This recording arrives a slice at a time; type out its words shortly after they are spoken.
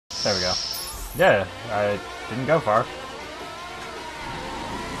There we go. Yeah, I didn't go far.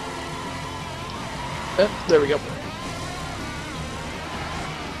 There we go.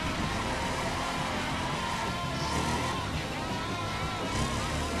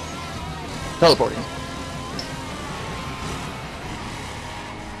 Teleporting.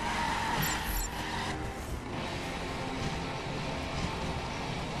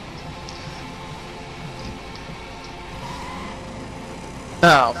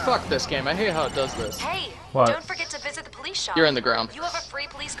 Oh, fuck this game. I hate how it does this. Hey, What? don't forget to visit the police shop. You're in the ground. You have a free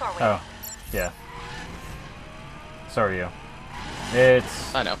police car waiting. Oh, yeah. So are you.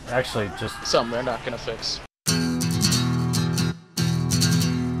 It's I know. actually just... Something they're not gonna fix.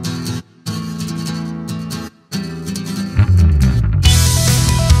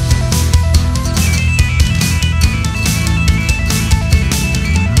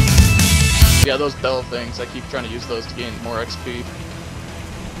 Yeah, those bell things. I keep trying to use those to gain more XP.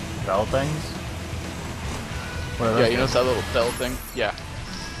 bell things? What are those Yeah, you notice that little bell thing? Yeah.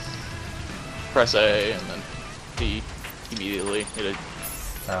 Press A and then D immediately.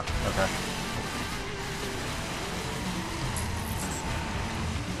 Oh, okay.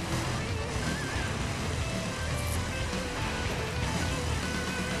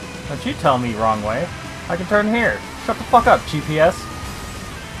 Don't you tell me wrong way. I can turn here. Shut the fuck up, GPS.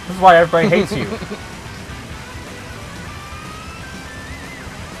 This is why everybody hates you.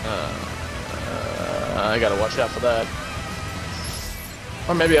 I gotta watch out for that.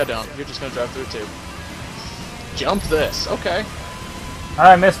 Or maybe I don't. You're just gonna drive through too. Jump this. Okay.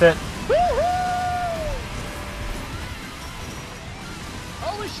 I missed it.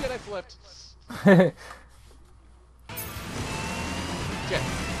 Holy shit, I flipped. Shit.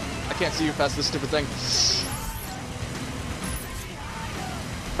 I can't see you past this stupid thing.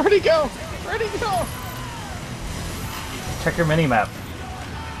 Where'd he go? Where'd he go? Check your mini-map.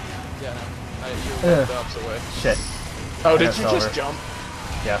 Yeah, no. You're the opposite way. Shit. Oh, I did got you silver. just jump?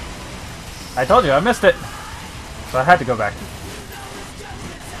 Yeah. I told you, I missed it. So I had to go back.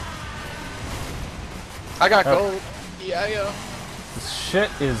 I got Oh. gold. Yeah. This shit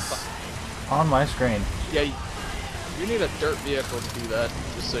is on my screen. Yeah, you need a dirt vehicle to do that,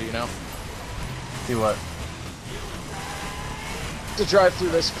 just so you know. Do what? To drive through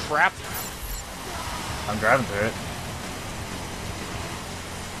this crap. I'm driving through it.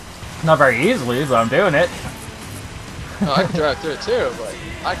 Not very easily, but I'm doing it. No, I can drive through it too, but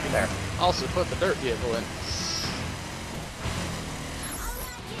I can There. also put the dirt vehicle in.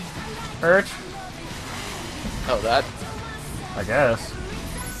 Urge? Oh, that? I guess.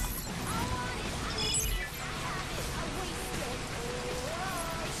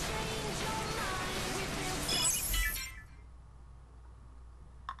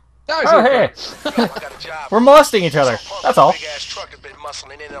 Oh, hey! We're molesting each other. That's all. Big ass truck has been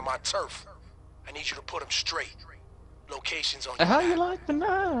muscling in on my turf. I need you to put him straight. Locations on your How you map. like me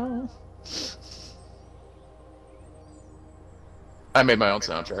now? I made my own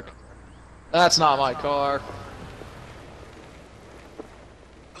soundtrack. That's not my car.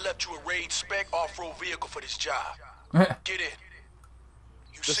 I left you a raid spec off-road vehicle for this job. Get in.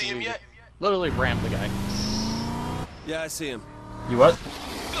 You This see is him easy. yet? Literally ram the guy. Yeah, I see him. You what?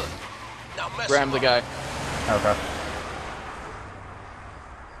 Good. Now mess Ram him the up. guy. Okay.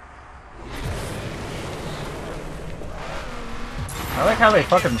 I like how they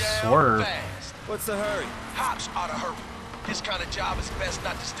fucking Down swerve. fast. What's the hurry? Hops out of hurry. This kind of job is best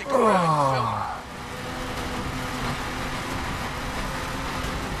not to stick around and film.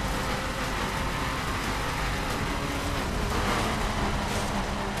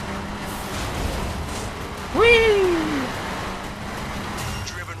 Whee!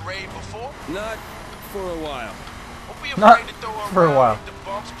 Driven raid before? Not for a while. Don't be Not afraid to throw her for a around, while. hit the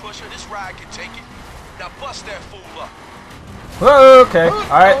bumps, push her. This ride can take it. Now bust that fool up. Whoa, okay.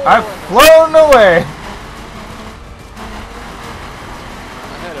 Alright, I've flown away.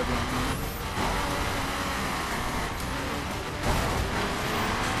 Ahead of him.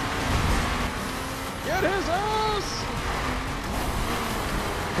 Get his ass!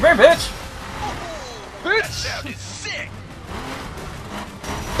 Come here, bitch. That sounded sick.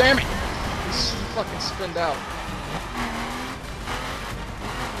 Damn it! He's fucking spinned out.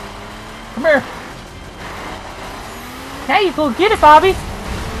 Come here. Now you go get it, Bobby.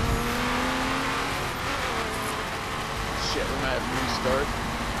 Shit, we might have to restart.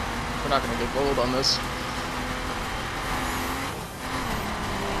 We're not gonna get gold on this.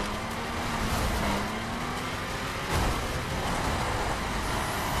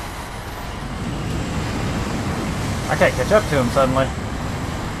 I can't catch up to him suddenly.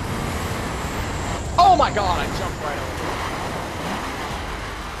 Oh my god, I jumped right over.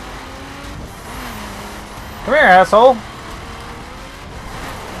 Come here, asshole!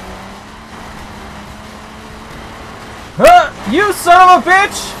 Huh! You son of a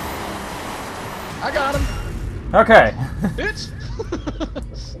bitch! I got him! Okay. Bitch!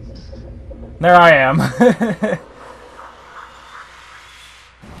 There I am.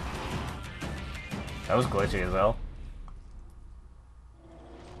 That was glitchy as hell.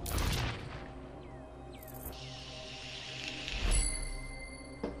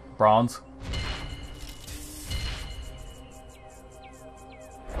 Bronze.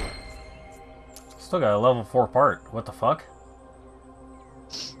 Still got a level 4 part. What the fuck?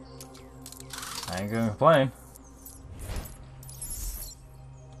 I ain't gonna complain.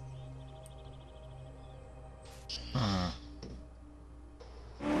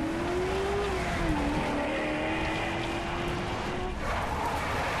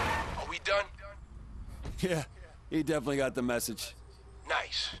 Are we done? Yeah, he definitely got the message.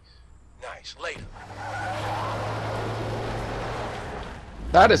 Nice. Nice. Later.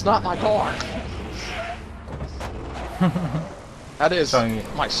 That is not my car. That is Showing you.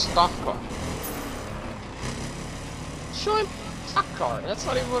 my stock car. Showing stock car. That's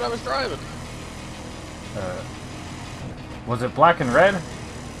not even what I was driving. Was it black and red?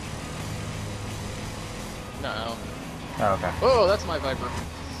 No. Oh, okay. Oh, that's my Viper.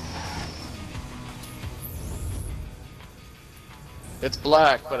 It's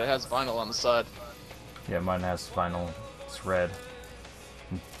black, but it has vinyl on the side. Yeah, mine has vinyl. It's red.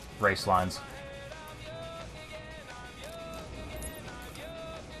 Race lines.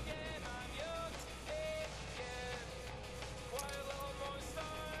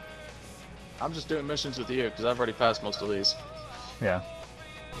 I'm just doing missions with you, because I've already passed most of these. Yeah.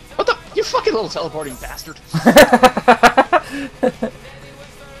 What the? You fucking little teleporting bastard!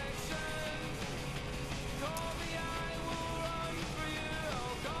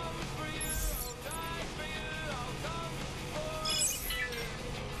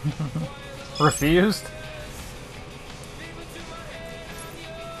 Refused?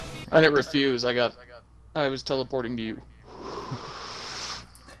 I didn't refuse, I was teleporting to you.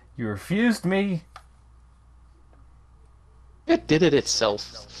 You refused me? It did it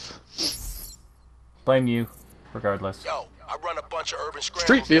itself. Blame you, regardless. Yo, I run a bunch of urban scrambles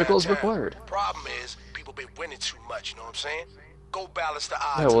Street vehicles downtown. required. Problem is, people been winning too much, you know what I'm saying? Go balance the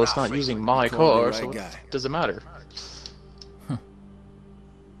odds. Yeah, well, in it's our not favor. using my Totally car, right so guy. what does it matter?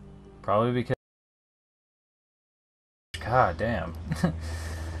 Probably because... God damn.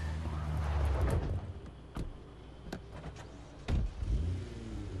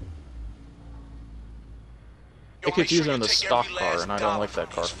 Yo, It make keeps sure using you the take stock every car, last and I don't dollar like that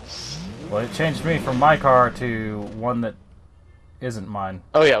from car. these fools. Well, it changed me from my car to one that isn't mine.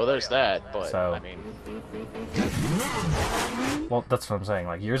 Oh yeah, well there's that, but, So- I mean... Well, that's what I'm saying.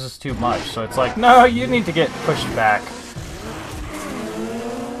 Like, yours is too much, so it's like, no, you need to get pushed back.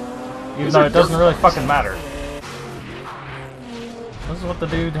 Even These though are it doesn't dirt really bikes. fucking matter. This is what the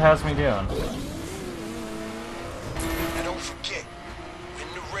dude has me doing. And don't forget, win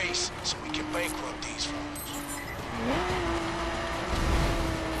the race so we can bankrupt these fools.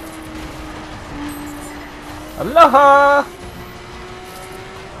 Aloha!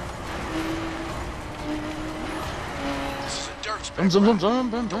 This is a dirt spec. Dum, dum, dum, route. dum,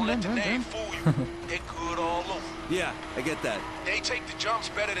 dum, Don't let the dum, dum, name dum. fool you. They're good all over. Yeah, I get that. They take the jumps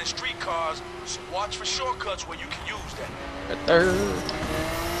better than street cars, so watch for shortcuts where you can use them. Right there.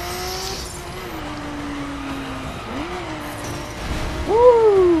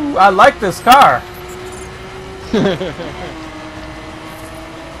 Woo! I like this car!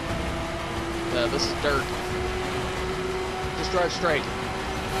 Yeah, this is dirt. Just drive straight.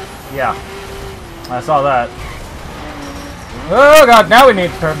 Yeah. I saw that. Oh god, now we need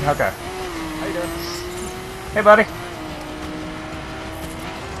to turn. Okay. How you doing? Hey, buddy.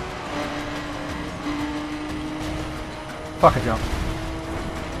 Fuck a jump.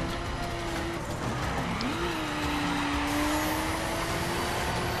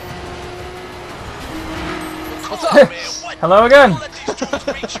 What's up, man? What? Hello again. Don't let these dudes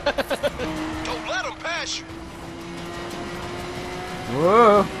reach you. Don't let them pass you.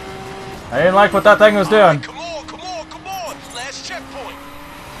 Whoa. I didn't like what that thing was doing. Come on, come on, come on. Last checkpoint.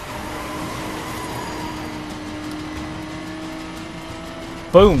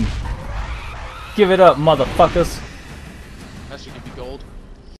 Boom. Give it up, motherfuckers. That should give you gold.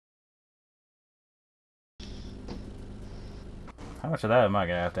 How much of that am I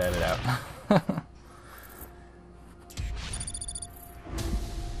gonna have to edit out?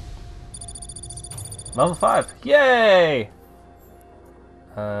 Level 5. Yay!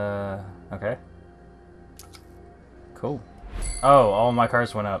 Okay. Cool. Oh, all my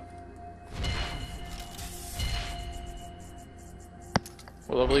cars went up.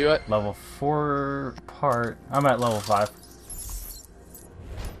 What level are you at? Level 4 part. I'm at level 5.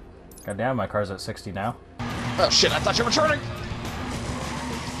 God damn, my car's at 60 now. Oh shit, I thought you were turning!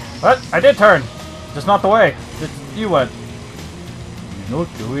 What? I did turn! Just not the way. Just you went. You know,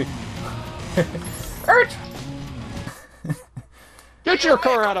 do it. Urge! Get your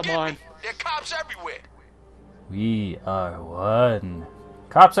car out of mine! There are cops everywhere. We are one.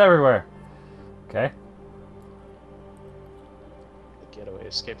 Cops everywhere. Okay. The getaway,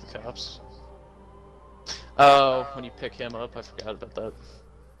 escape the cops. Oh, when you pick him up, I forgot about that.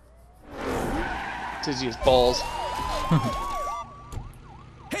 Tizzy his balls.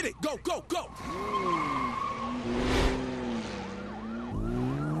 Hit it! Go, go, go!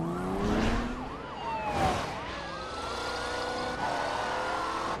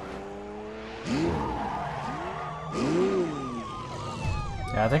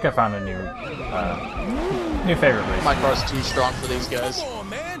 Yeah, I think I found a new favorite race. My car's too strong for these guys. Come on,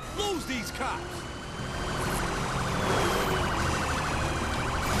 man! Lose these cops!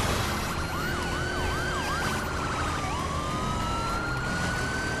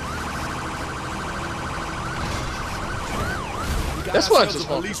 This one just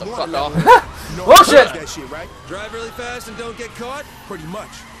won't get the fuck off. Oh shit! That shit, right? Drive really fast and don't get caught? Pretty much.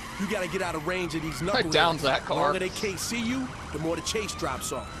 You gotta get out of range of these knuckleheads. I downed that car. The longer they can't see you, the more the chase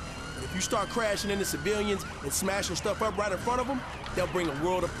drops off. And if you start crashing into civilians and smashing stuff up right in front of them, they'll bring a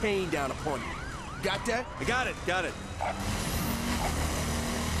world of pain down upon you. Got that? I got it, got it.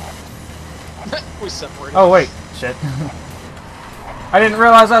 We separated. Oh wait, shit. I didn't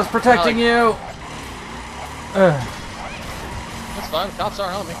realize I was protecting you! Ugh. That's fine, the cops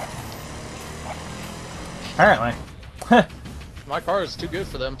aren't on me. Apparently. My car is too good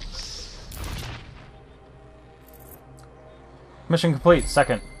for them. Mission complete,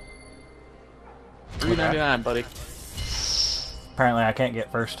 second. $3.99, buddy. Apparently I can't get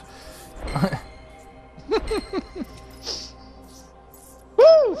first.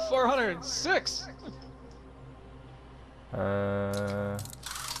 Woo! 406!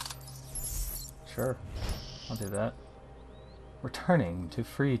 Sure. I'll do that. Returning to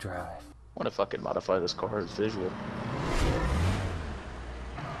free drive. I want to fucking modify this car's visual.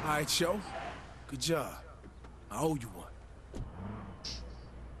 Alright, Joe. Good job. I owe you one.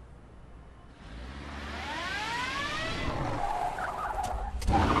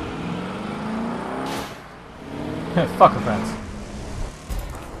 Fuck offense.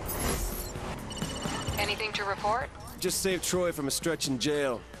 Anything to report? Just saved Troy from a stretch in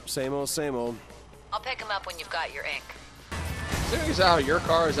jail. Same old, same old. I'll pick him up when you've got your ink. Seeing as how your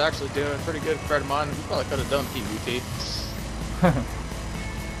car is actually doing pretty good compared to mine, you probably could have done PvP.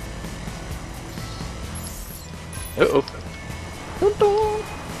 Uh-oh.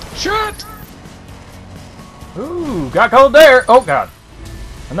 Shit! Ooh, got cold there! Oh god.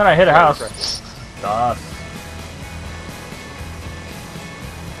 And then I hit a house. Gosh.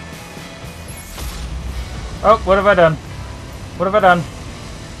 Oh, what have I done? What have I done?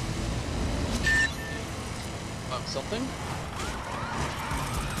 Something?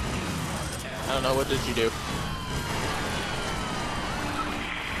 I don't know, what did you do?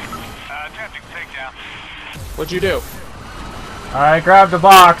 Attempting takedown. What'd you do? I grabbed a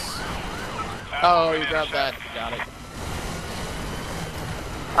box. Oh, you grabbed that. Got it.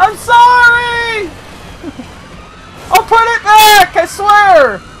 I'm sorry! I'll put it back! I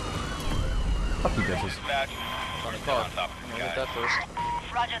swear! Fuck you bitches. On the car. I'm gonna get that first.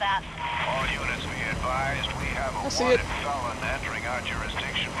 Roger that. All units, we advised we have a see it. wanted felon entering our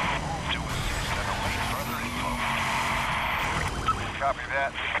jurisdiction. Move to assist and await further info. Copy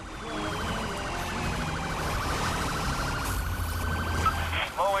that.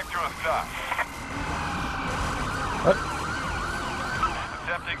 Flowing through a stop. What?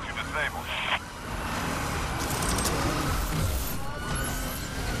 Attempting to disable.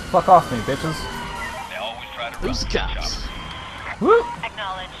 Fuck off me, bitches. They always try to Who's the cops? Woo!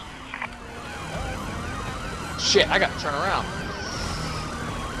 Acknowledge. Shit, I gotta turn around.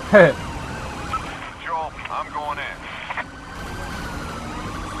 Joel, I'm going in.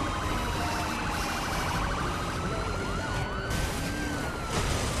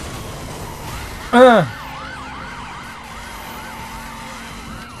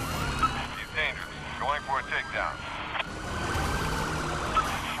 He's dangerous. Going for a takedown.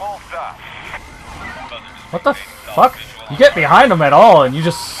 Full stop. What the fuck? You get behind them at all and you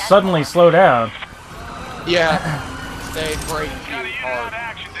just suddenly slow down. Yeah, they break you Got a unit on hard.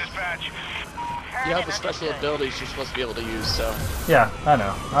 action, dispatch. You have the special abilities you're supposed to be able to use, so. Yeah, I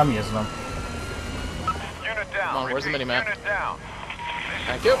know. I'm using them. Unit down. Come on, where's the Repeat, mini-map? Unit down.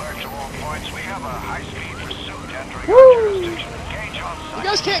 Thank you. Alert to all points. We have a high-speed pursuit entering Woo! our jurisdiction. Engage on You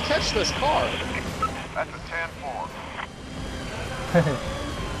guys can't catch this car. That's a 10-4.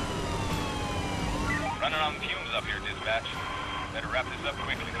 Running on fumes up here, dispatch. Better wrap this up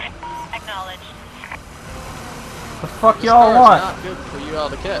quickly. Acknowledged. The fuck This y'all car is want? not good for you all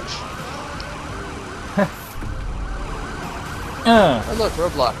to catch. Oh, look,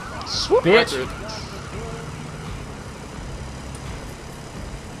 roadblock. Swoop right Bitch. through it.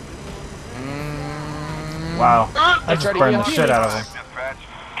 Wow. I They just tried to burned the EMP shit me. out of him. Dispatch.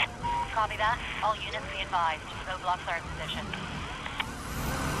 Copy that. All units be advised. Roadblocks are in position.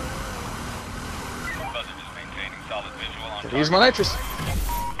 Buzzer just maintaining solid visual on Use my nitrous.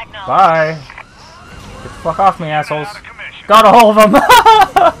 Acknowledged. Bye. Get the fuck off me, assholes. out of commission. Got a hold of him.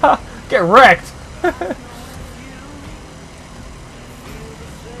 Get wrecked.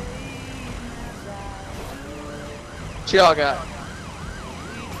 What y'all got?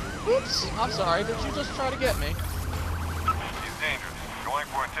 Oops, I'm sorry. Did you just try to get me? He's dangerous. Going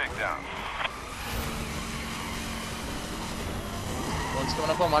for a takedown. One's coming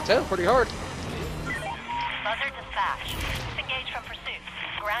up on my tail pretty hard. Buzzer dispatch. Disengage from pursuit.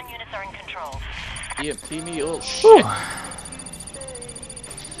 Ground units are in control. EMP me, you little Whew. shit.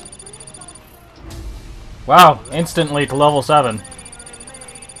 Wow, instantly to level 7.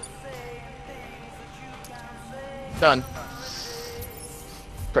 Done.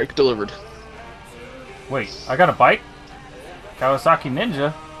 Break delivered. Wait, I got a bike? Kawasaki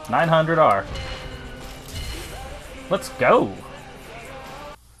Ninja 900R. Let's go.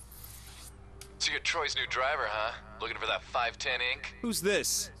 So you're Troy's new driver, huh? Looking for that 510 ink? Who's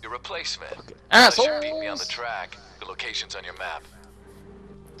this? Your replacement. Assholes! Unless you beat me on the track. The location's on your map.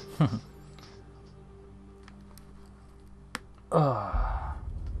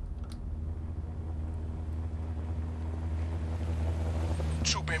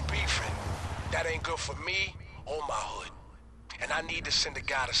 Two been beefing. That ain't good for me or my hood. And I need to send a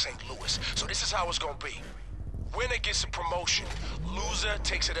guy to St. Louis. So this is how it's gonna be. Winner gets a promotion. Loser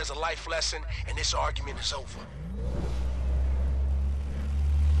takes it as a life lesson, and this argument is over.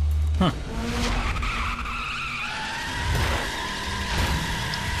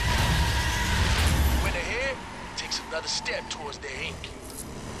 Winner here takes another step towards their ink.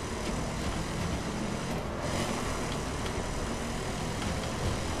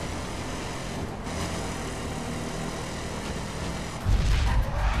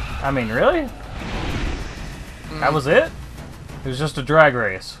 I mean, really? That was it? It was just a drag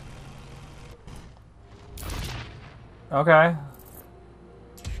race. Okay.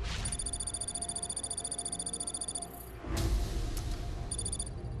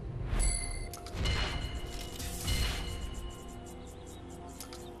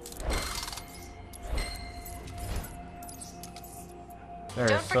 There's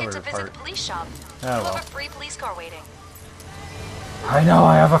Don't forget to silver visit part. the police shop. Oh You'll well. have a free police car waiting. I know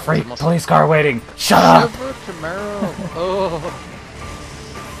I have a free police car waiting. Shut up! Chevrolet Camaro. Oh.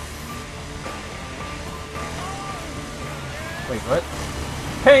 Wait, what?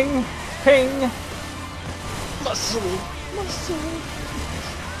 Ping! Ping! Muscle. Muscle.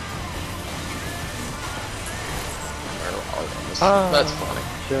 That's funny.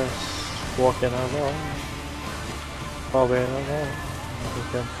 Just walking along. Bobbing along.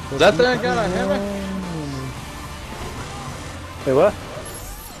 Is that thing got a hammer? Wait, what?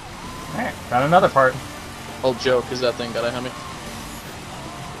 Alright, got another part. Old joke, is that thing got a Hemi?